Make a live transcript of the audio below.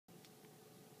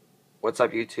What's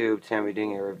up, YouTube? Today I'm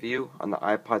doing a review on the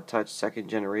iPod Touch second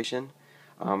generation.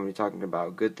 I'm going to be talking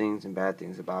about good things and bad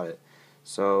things about it.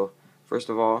 So, first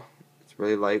of all, it's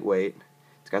really lightweight.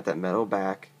 It's got that metal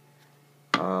back.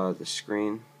 The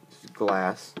screen is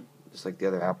glass, just like the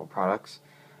other Apple products.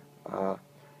 I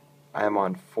am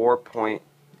on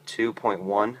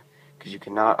 4.2.1 because you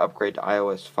cannot upgrade to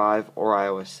iOS 5 or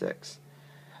iOS 6.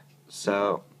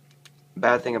 So,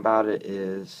 bad thing about it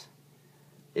is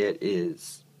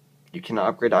you cannot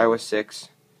upgrade to iOS 6.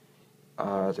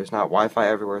 There's not Wi-Fi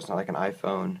everywhere. It's not like an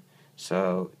iPhone,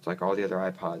 so it's like all the other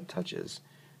iPod Touches.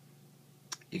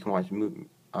 You can watch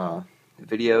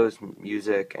videos,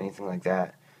 music, anything like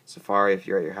that. Safari if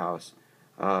you're at your house.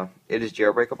 It is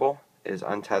jailbreakable. It is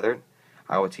untethered.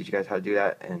 I will teach you guys how to do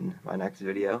that in my next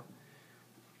video.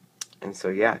 And so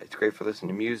yeah, it's great for listening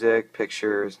to music,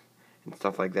 pictures, and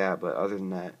stuff like that. But other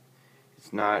than that,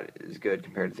 it's not as good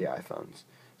compared to the iPhones.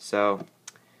 So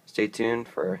stay tuned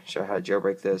for show how to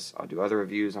jailbreak this. I'll do other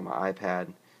reviews on my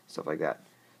iPad, stuff like that.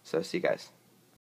 So see you guys.